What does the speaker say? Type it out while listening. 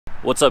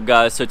What's up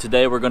guys? So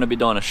today we're going to be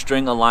doing a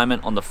string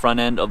alignment on the front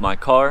end of my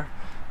car.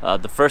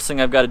 The first thing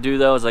I've got to do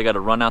though is I got to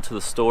run out to the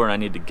store and I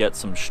need to get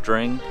some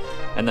string,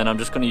 and then I'm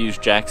just going to use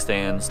jack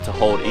stands to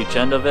hold each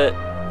end of it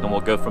and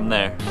we'll go from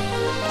there.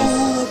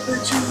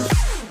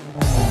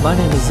 My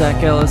name is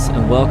Zach Ellis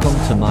and welcome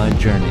to my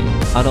journey.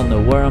 I don't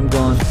know where I'm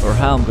going or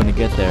how I'm going to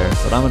get there,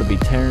 but I'm going to be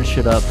tearing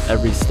shit up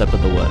every step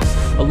of the way,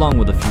 along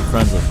with a few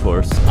friends of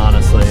course.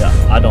 Honestly,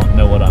 I don't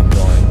know what I'm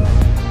doing.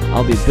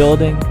 I'll be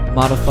building,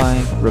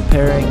 modifying,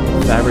 repairing,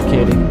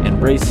 fabricating,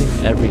 and racing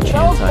every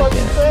chance I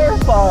get.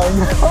 Terrifying.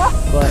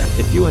 But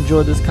if you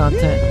enjoy this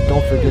content,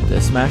 don't forget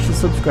to smash the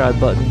subscribe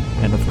button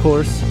and of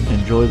course,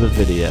 enjoy the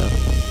video.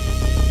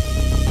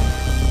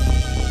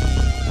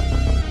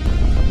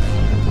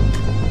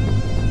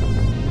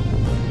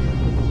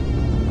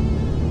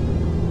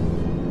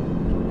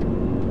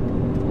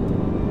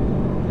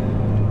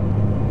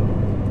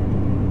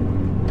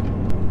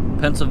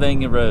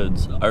 Pennsylvania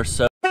roads are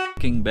so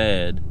fucking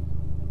bad.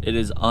 It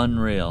is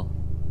unreal.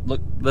 Look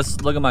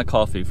at my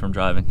coffee from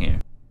driving here.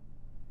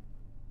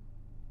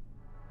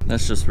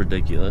 That's just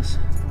ridiculous.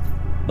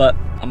 But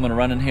I'm gonna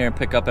run in here and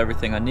pick up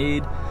everything I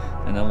need,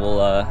 and then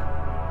we'll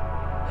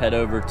head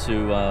over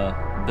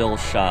to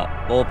Bill's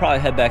shop. Well, we'll probably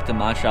head back to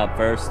my shop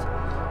first,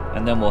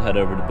 and then we'll head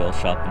over to Bill's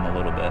shop in a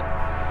little bit.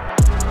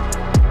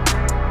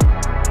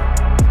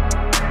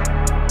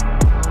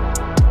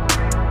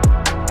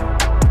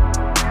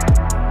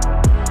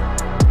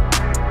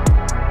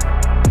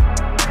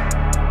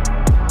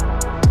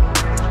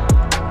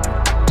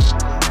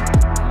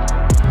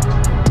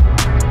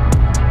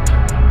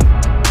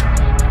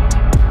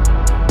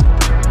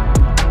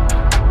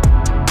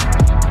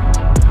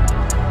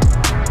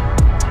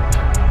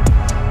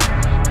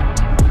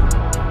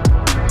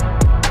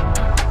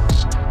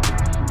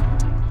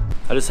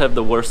 I just have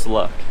the worst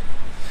luck.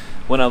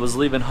 When I was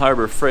leaving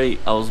Harbor Freight,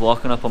 I was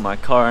walking up on my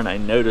car and I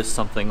noticed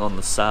something on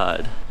the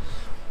side.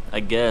 I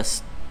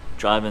guess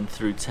driving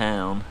through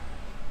town,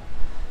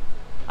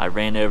 I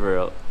ran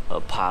over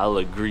a pile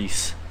of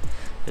grease.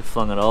 It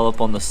flung it all up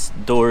on the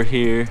door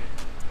here,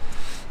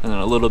 and then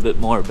a little bit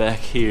more back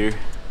here.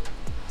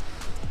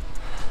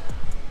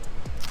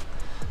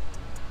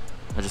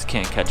 I just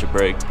can't catch a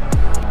break.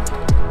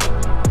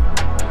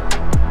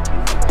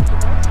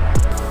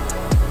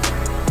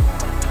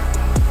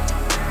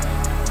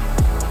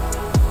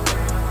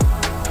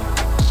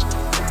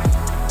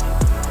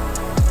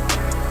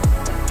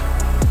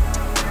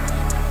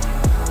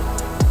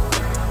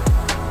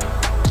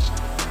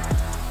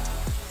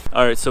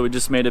 Alright, so we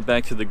just made it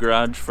back to the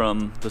garage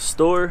from the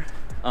store.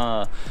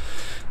 The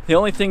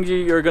only thing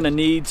you're going to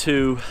need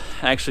to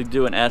actually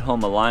do an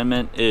at-home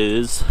alignment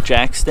is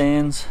jack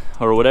stands,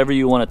 or whatever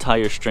you want to tie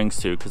your strings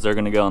to, because they're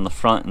going to go on the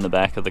front and the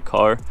back of the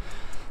car.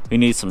 You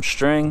need some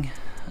string.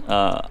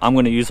 I'm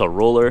going to use a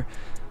ruler.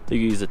 You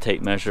can use a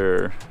tape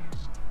measure,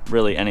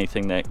 really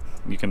anything that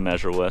you can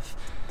measure with.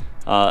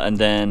 And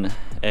then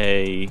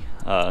a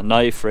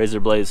knife,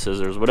 razor blade,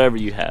 scissors, whatever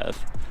you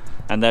have.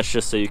 And that's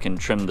just so you can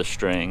trim the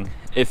string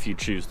if you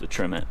choose to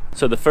trim it.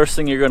 So the first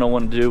thing you're going to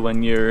want to do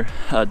when you're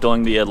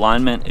doing the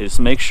alignment is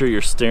make sure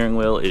your steering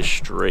wheel is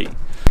straight.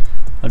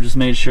 I've just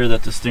made sure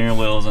that the steering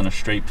wheel is in a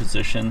straight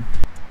position.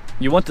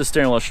 You want the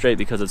steering wheel straight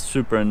because it's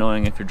super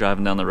annoying if you're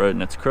driving down the road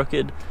and it's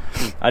crooked.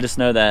 I just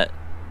know that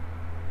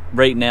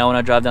right now when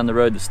I drive down the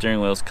road, the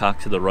steering wheel is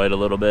cocked to the right a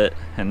little bit,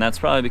 and that's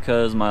probably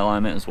because my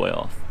alignment is way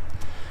off.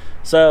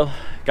 So,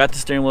 got the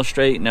steering wheel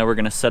straight. Now we're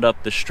going to set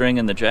up the string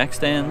and the jack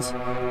stands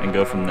and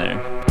go from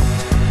there.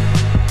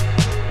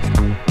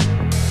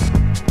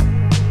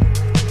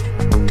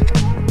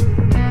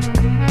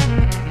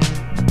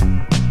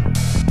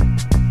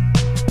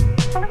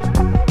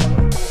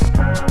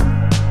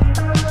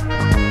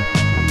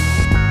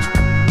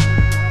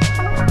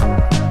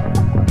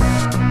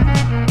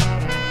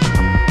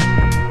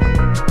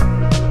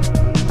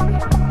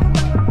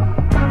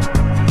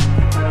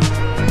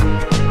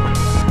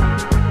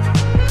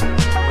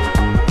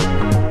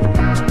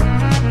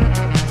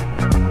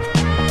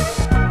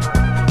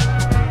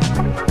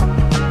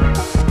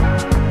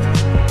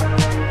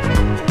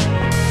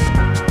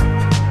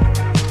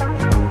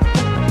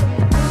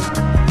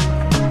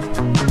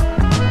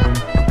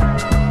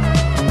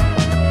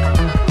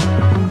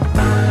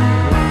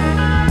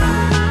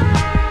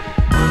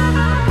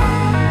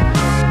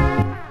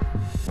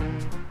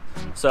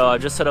 So I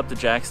just set up the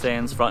jack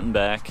stands front and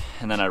back,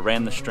 and then I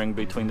ran the string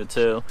between the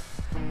two,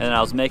 and then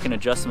I was making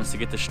adjustments to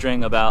get the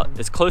string about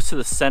as close to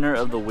the center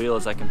of the wheel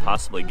as I can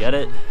possibly get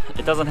it.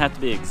 It doesn't have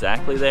to be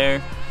exactly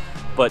there,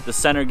 but the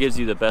center gives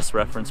you the best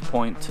reference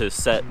point to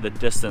set the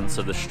distance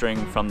of the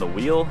string from the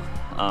wheel.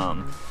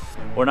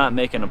 We're not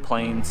making a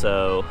plane,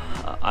 so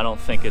I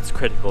don't think it's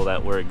critical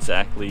that we're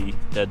exactly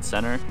dead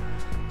center.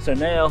 So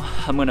now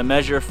I'm going to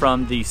measure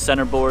from the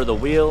center bore of the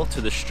wheel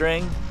to the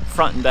string,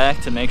 front and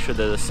back, to make sure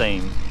they're the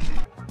same.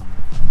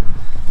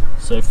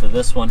 So for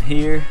this one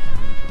here,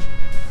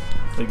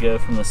 if we go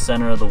from the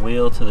center of the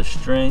wheel to the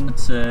string,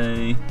 let's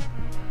say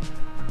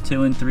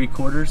 2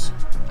 3/4.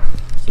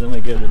 So then we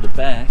go to the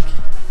back,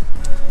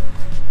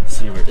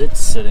 see where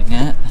it's sitting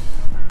at.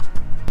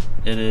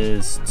 it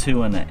is 2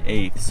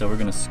 1/8, so we're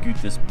gonna scoot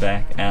this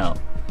back out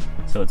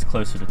so it's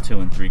closer to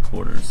 2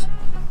 3/4.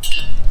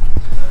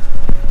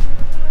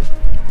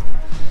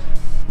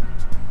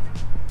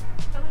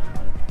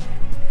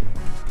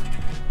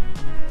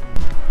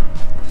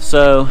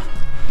 So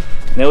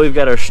now we've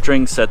got our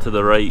string set to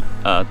the right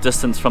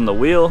distance from the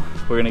wheel.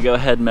 We're gonna go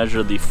ahead and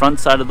measure the front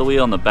side of the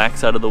wheel and the back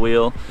side of the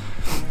wheel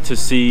to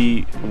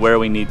see where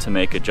we need to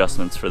make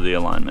adjustments for the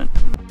alignment.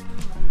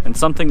 And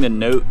something to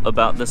note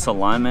about this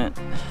alignment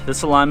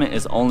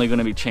is only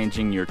gonna be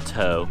changing your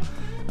toe.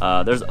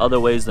 There's other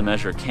ways to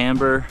measure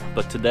camber,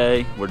 but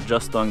today we're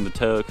just doing the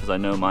toe because I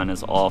know mine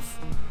is off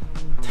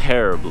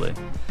terribly.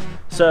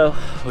 So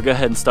we'll go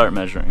ahead and start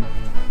measuring.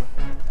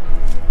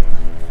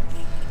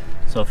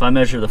 So if I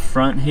measure the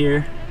front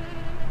here,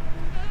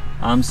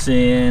 I'm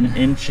seeing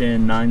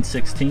 1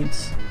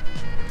 9/16,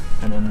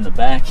 and then in the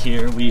back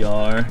here we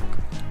are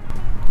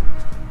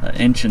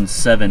 1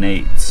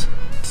 7/8.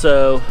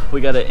 So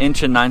we got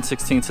 1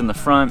 9/16 in the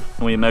front,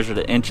 and we measured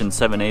 1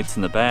 7/8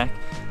 in the back,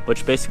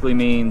 which basically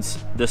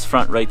means this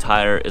front right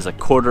tire is a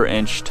 1/4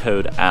 inch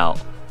toed out,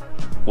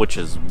 which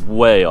is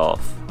way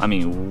off. I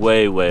mean,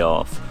 way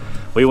off.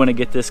 We want to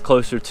get this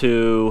closer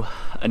to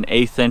an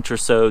 1/8 inch or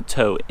so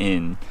toe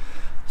in.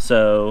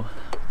 So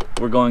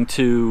we're going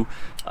to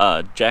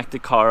jack the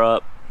car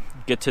up,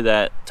 get to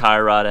that tie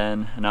rod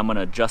end, and I'm going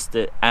to adjust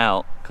it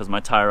out because my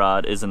tie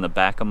rod is in the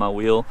back of my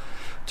wheel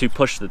to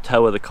push the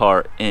toe of the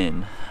car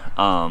in.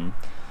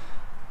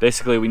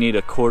 Basically we need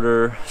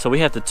 1/4, so we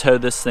have to toe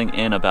this thing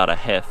in about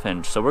 1/2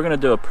 inch. So we're going to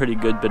do a pretty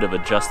good bit of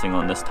adjusting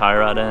on this tie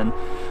rod end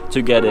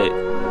to get it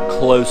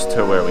close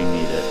to where we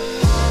need it.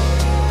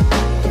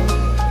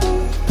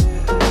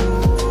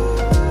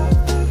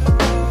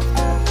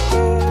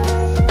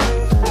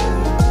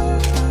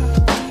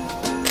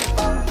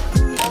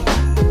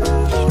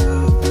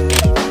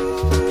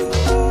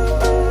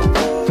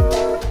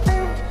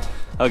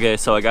 Okay,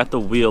 so I got the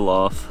wheel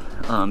off.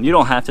 You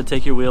don't have to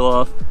take your wheel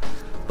off,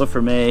 but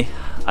for me,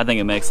 I think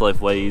it makes life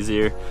way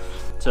easier.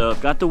 So I've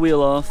got the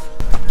wheel off.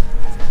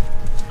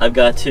 I've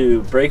got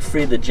to break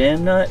free the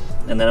jam nut,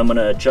 and then I'm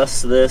gonna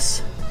adjust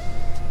this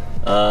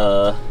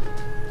out.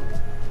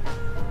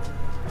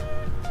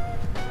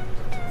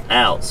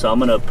 So I'm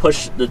gonna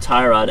push the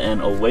tie rod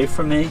end away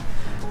from me,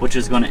 which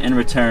is gonna in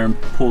return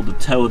pull the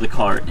toe of the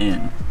car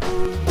in.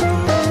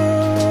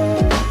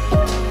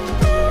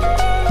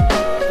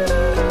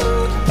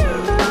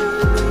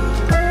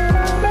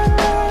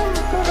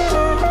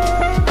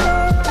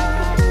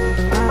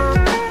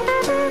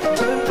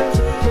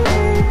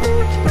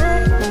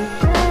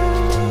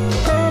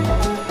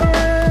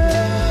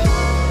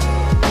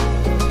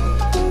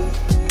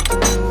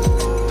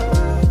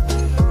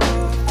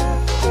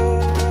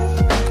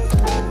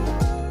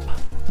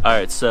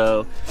 Alright,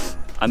 so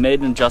I made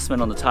an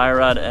adjustment on the tie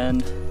rod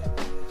end.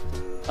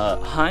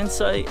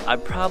 Hindsight, I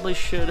probably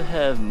should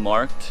have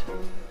marked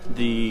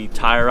the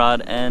tie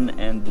rod end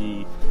and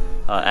the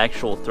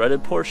actual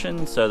threaded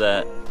portion so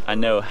that I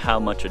know how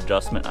much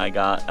adjustment I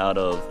got out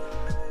of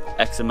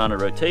X amount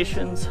of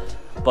rotations,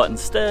 but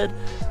instead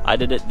I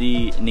did it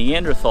the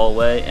Neanderthal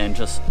way and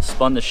just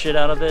spun the shit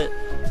out of it,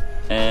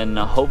 and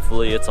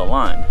hopefully it's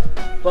aligned.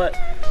 But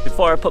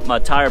before I put my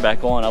tire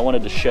back on, I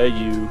wanted to show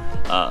you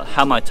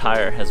how my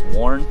tire has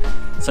worn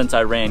since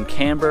I ran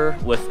camber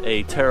with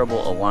a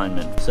terrible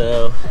alignment.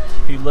 So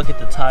if you look at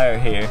the tire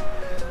here,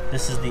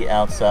 this is the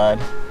outside.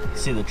 You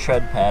see the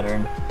tread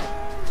pattern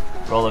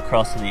roll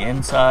across to the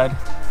inside.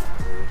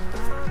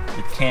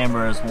 The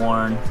camber is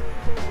worn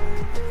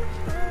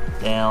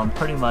down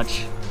pretty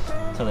much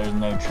till there's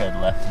no tread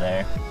left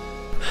there.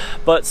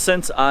 But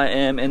since I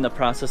am in the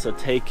process of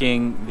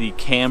taking the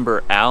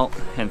camber out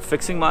and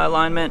fixing my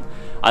alignment,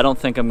 I don't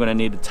think I'm going to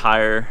need a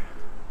tire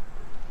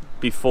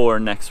before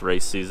next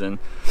race season.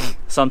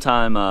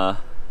 Sometime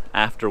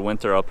after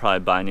winter I'll probably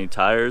buy new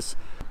tires.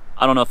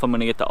 I don't know if I'm going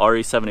to get the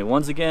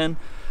RE71s again.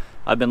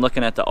 I've been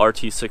looking at the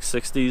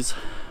RT660s,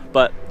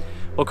 but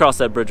we'll cross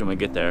that bridge when we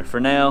get there. For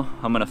now,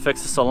 I'm going to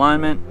fix this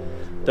alignment,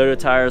 throw the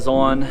tires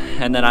on,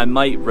 and then I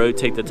might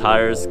rotate the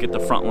tires, get the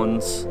front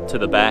ones to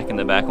the back and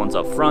the back ones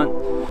up front.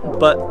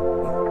 But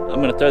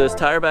I'm going to throw this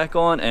tire back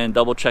on and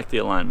double check the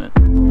alignment.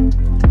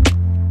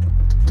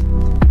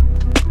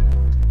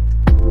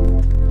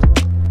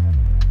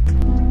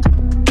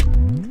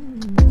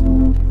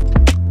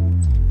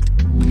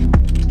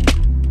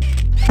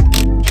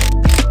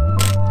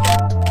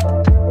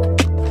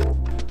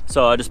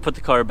 So I just put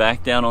the car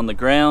back down on the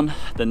ground.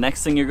 The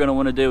next thing you're going to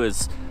want to do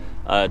is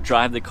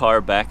drive the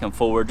car back and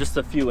forward just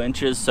a few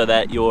inches so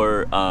that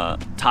your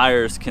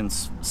tires can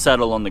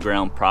settle on the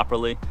ground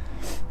properly.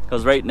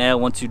 Because right now,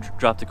 once you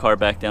drop the car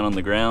back down on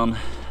the ground,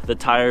 the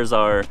tires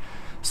are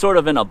sort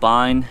of in a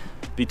bind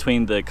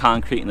between the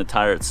concrete and the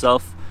tire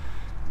itself,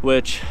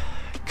 which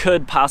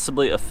could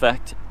possibly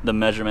affect the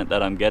measurement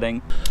that I'm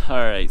getting.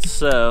 Alright,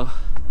 so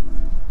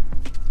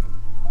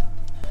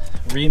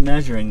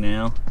remeasuring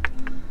now.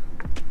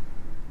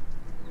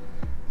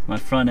 My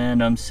front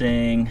end, I'm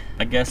seeing,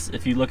 I guess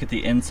if you look at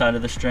the inside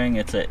of the string,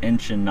 it's 1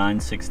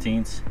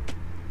 9/16.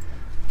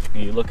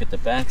 And you look at the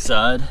back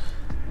side,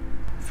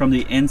 from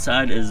the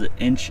inside is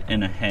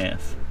 1.5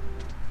 inches,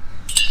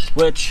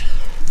 which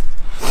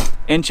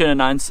inch and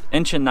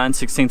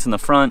 9/16 in the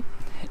front,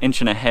 1.5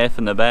 inches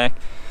in the back,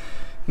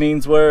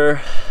 means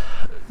we're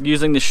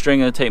using the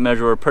string and the tape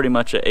measure, we're pretty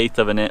much an 1/8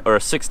 of an inch or a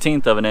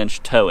 1/16 of an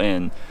inch toe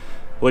in,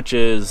 which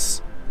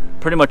is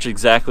pretty much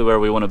exactly where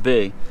we want to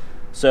be.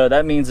 So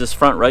that means this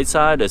front right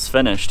side is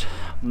finished.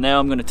 Now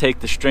I'm going to take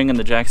the string and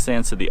the jack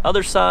stands to the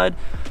other side,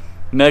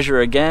 measure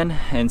again,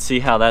 and see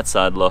how that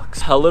side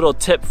looks. A little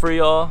tip for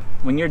y'all: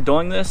 when you're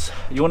doing this,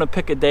 you want to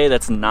pick a day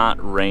that's not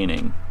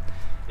raining.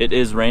 It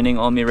is raining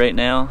on me right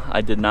now.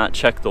 I did not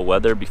check the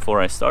weather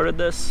before I started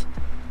this,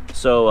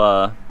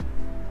 so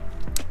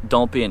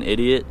don't be an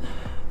idiot.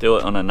 Do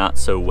it on a not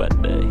so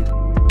wet day.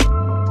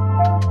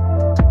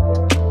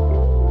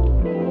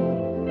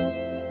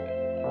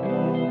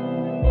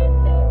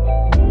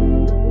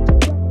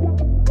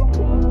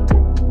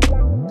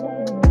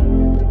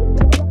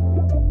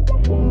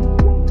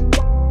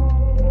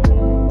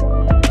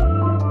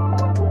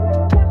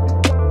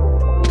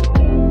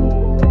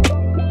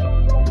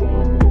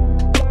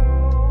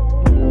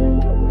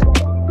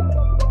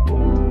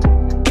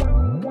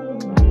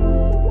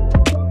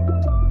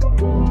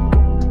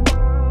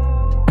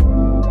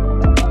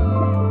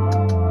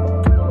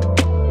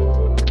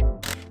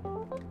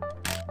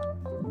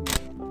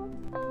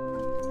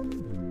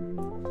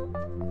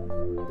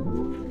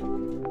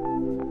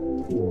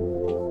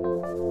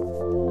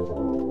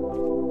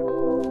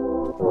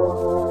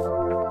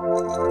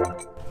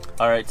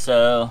 Alright,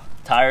 so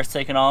tire's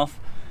taken off.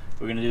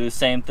 We're gonna do the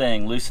same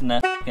thing. Loosen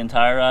that fucking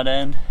tire rod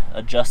end,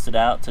 adjust it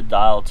out to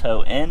dial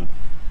toe in,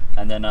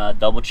 and then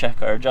double check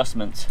our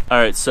adjustments.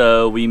 Alright,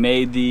 so we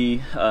made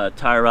the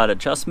tire rod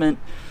adjustment.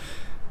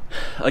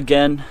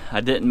 Again,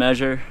 I didn't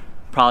measure.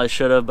 Probably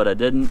should have, but I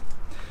didn't.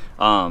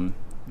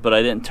 But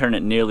I didn't turn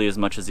it nearly as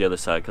much as the other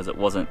side because it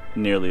wasn't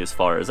nearly as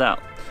far as out.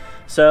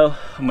 So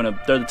I'm gonna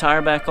throw the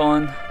tire back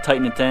on,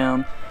 tighten it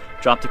down,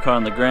 drop the car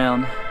on the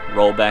ground,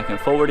 roll back and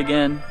forward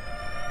again,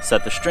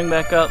 set the string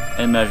back up,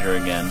 and measure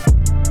again.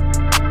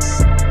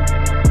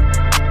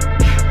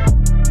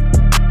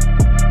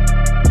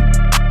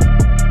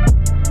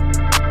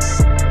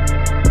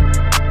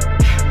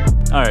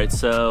 Alright,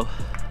 so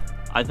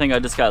I think I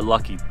just got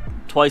lucky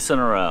twice in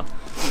a row.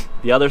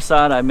 The other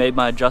side, I made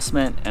my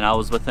adjustment and I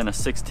was within a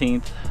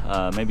 1/16,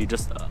 maybe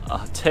just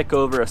a tick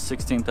over a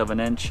 1/16 of an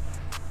inch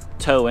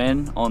toe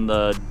in on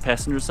the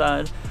passenger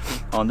side.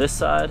 On this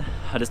side,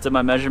 I just did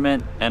my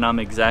measurement and I'm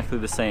exactly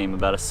the same,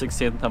 about a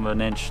 1/16 of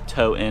an inch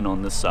toe in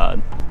on this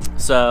side.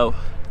 So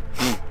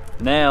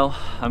now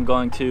I'm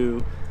going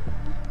to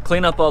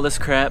clean up all this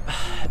crap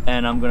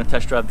and I'm going to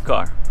test drive the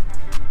car.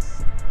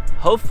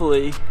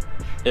 Hopefully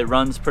it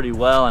runs pretty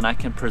well and I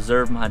can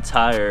preserve my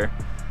tire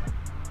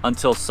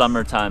until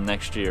summertime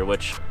next year,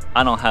 which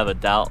I don't have a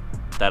doubt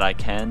that I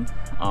can,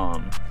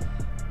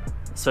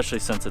 especially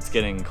since it's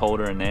getting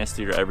colder and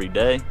nastier every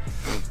day.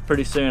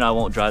 Pretty soon I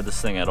won't drive this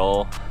thing at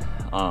all,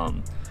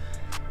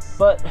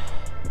 but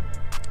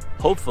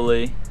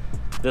hopefully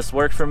this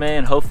worked for me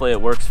and hopefully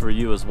it works for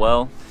you as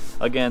well.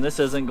 Again, this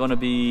isn't going to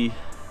be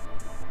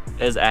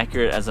as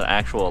accurate as an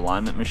actual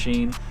alignment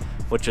machine,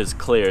 which is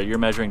clear. You're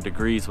measuring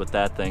degrees with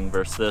that thing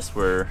versus this,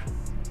 we're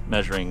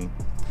measuring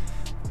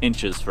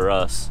inches for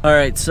us.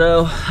 Alright,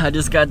 so I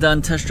just got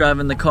done test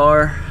driving the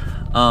car.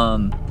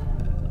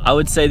 I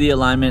would say the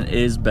alignment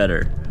is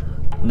better.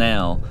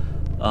 Now,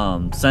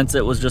 since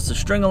it was just a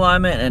string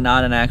alignment and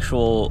not an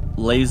actual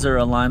laser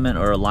alignment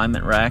or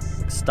alignment rack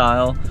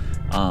style,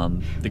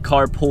 the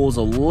car pulls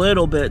a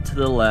little bit to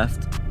the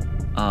left.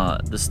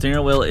 The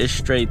steering wheel is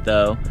straight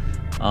though.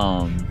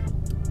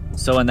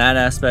 So in that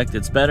aspect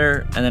it's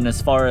better. And then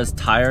as far as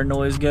tire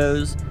noise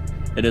goes,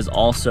 it is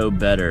also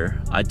better.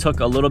 I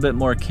took a little bit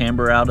more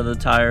camber out of the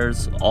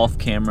tires off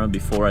camera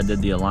before I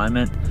did the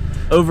alignment.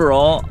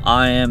 Overall,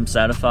 I am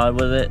satisfied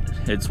with it.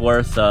 It's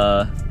worth,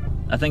 I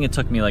think it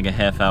took me like a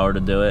half hour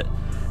to do it.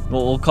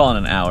 Well, we'll call it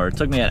an hour. It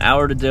took me an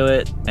hour to do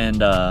it, and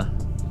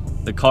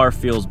the car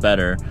feels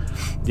better.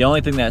 The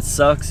only thing that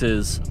sucks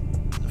is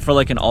for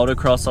like an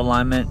autocross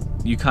alignment,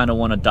 you kind of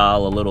want to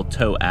dial a little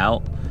toe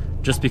out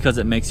just because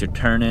it makes your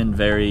turn in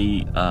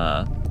very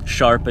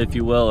sharp, if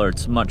you will, or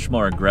it's much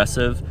more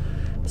aggressive.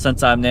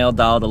 Since I've nail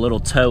dialed a little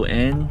toe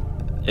in,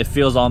 it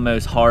feels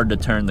almost hard to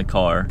turn the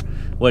car,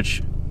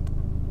 which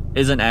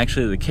isn't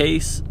actually the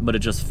case, but it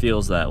just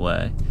feels that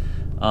way.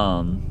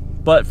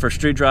 But for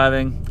street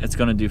driving, it's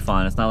gonna do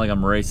fine. It's not like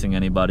I'm racing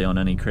anybody on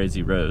any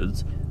crazy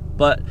roads.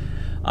 But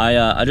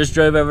I just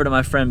drove over to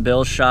my friend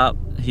Bill's shop.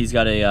 He's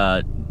got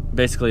a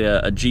basically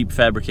a Jeep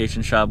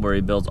fabrication shop where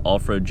he builds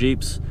off-road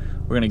Jeeps.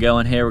 We're gonna go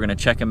in here, we're gonna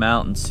check him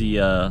out and see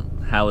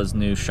how his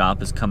new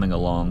shop is coming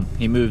along.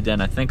 He moved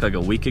in, I think, like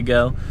a week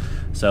ago,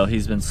 so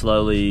he's been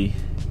slowly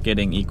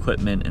getting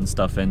equipment and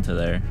stuff into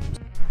there.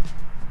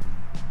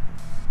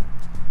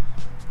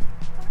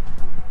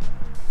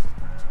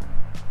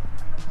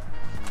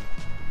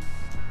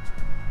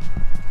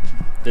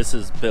 This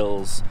is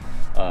Bill's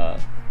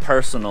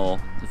personal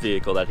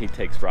vehicle that he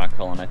takes rock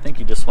crawling. I think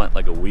he just went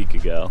like a week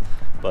ago.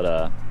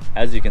 But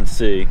as you can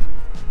see,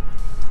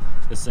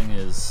 this thing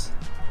is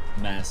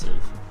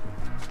massive.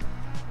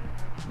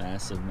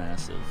 Massive.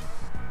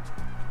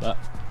 But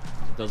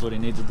it does what he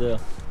needs to do.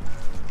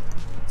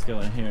 Let's go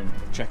in here and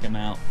check him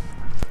out.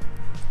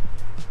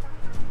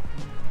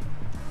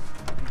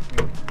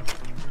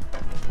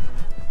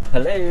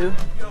 Hello.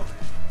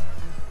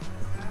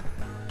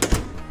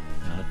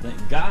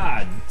 Thank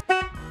God.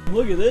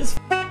 Look at this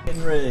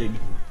rig.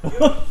 You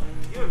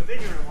haven't been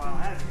here in a while,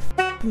 have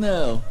you?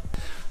 No.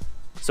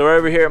 So we're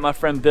over here at my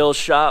friend Bill's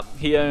shop.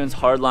 He owns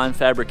Hardline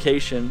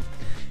Fabrication.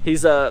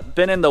 He's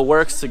been in the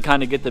works to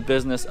kind of get the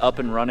business up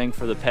and running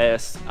for the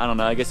past, I don't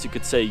know, I guess you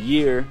could say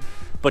year.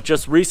 But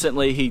just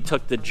recently he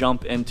took the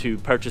jump into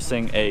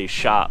purchasing a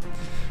shop.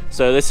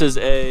 So this is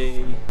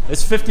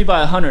it's 50 by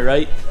 100,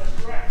 right?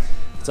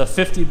 It's a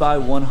 50 by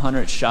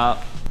 100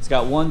 shop. It's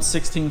got one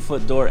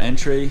 16-foot door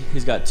entry.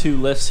 He's got 2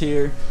 lifts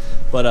here,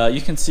 but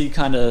you can see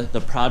kind of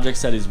the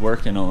projects that he's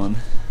working on.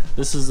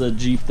 This is a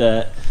Jeep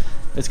that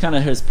it's kind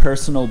of his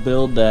personal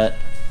build that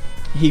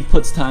he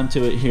puts time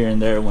to it here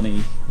and there when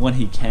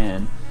he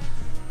can,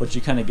 but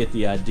you kind of get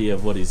the idea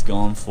of what he's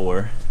going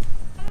for.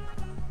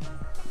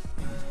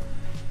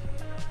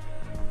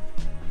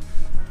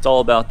 It's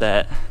all about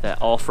that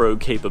off-road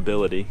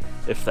capability,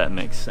 if that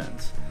makes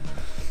sense.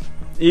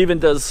 He even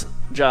does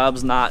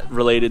jobs not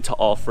related to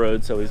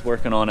off-road, so he's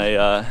working on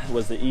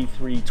was the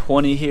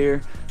E320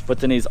 here, but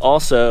then he's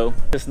also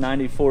this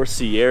 94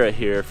 Sierra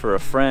here for a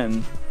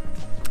friend.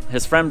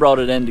 His friend brought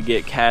it in to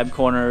get cab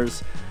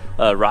corners,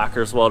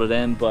 rockers welded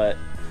in, but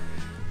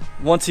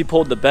once he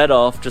pulled the bed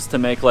off just to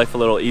make life a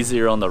little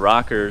easier on the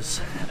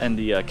rockers and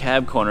the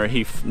cab corner,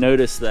 he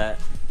noticed that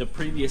the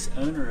previous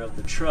owner of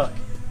the truck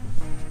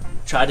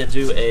tried to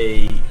do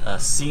a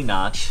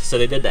C-notch. So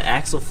they did the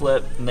axle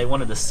flip and they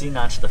wanted to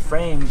C-notch the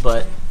frame,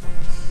 but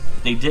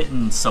they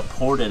didn't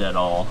support it at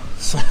all.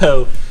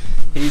 So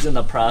he's in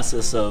the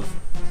process of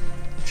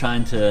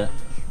trying to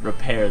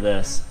repair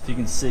this. If you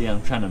can see,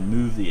 I'm trying to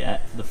move the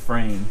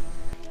frame.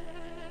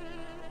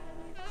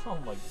 Oh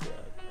my God.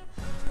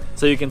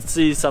 So you can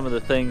see some of the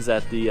things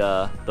that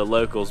the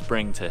locals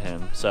bring to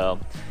him. So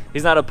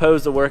he's not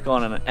opposed to work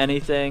on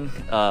anything.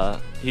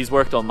 He's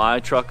worked on my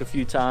truck a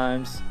few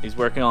times. He's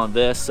working on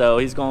this. So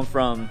he's going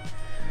from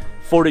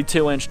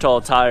 42-inch tall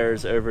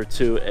tires over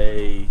to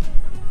a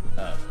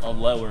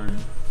lowered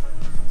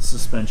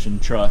suspension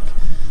truck.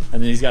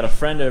 And then he's got a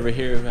friend over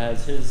here who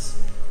has his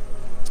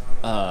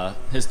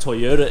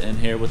Toyota in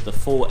here with the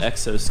full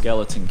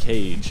exoskeleton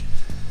cage.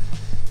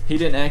 He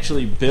didn't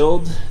actually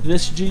build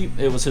this Jeep.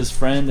 It was his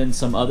friend and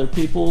some other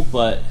people,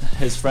 but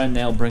his friend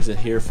now brings it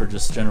here for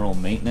just general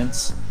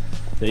maintenance.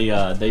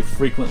 They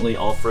frequently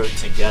off-road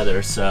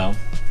together, so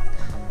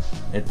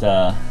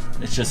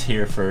it's just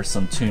here for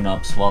some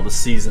tune-ups while the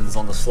season's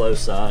on the slow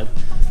side.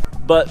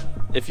 But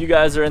if you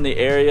guys are in the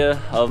area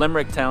of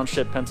Limerick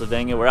Township,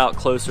 Pennsylvania, we're out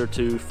closer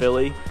to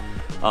Philly.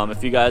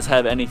 If you guys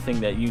have anything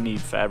that you need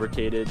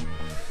fabricated,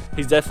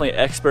 he's definitely an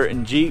expert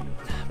in Jeep,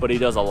 but he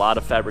does a lot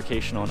of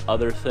fabrication on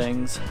other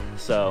things.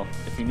 So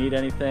if you need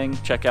anything,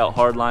 check out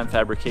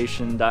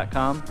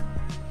hardlinefabrication.com,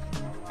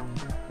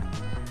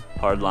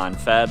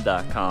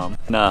 hardlinefab.com.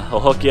 Nah, he'll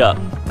hook you up.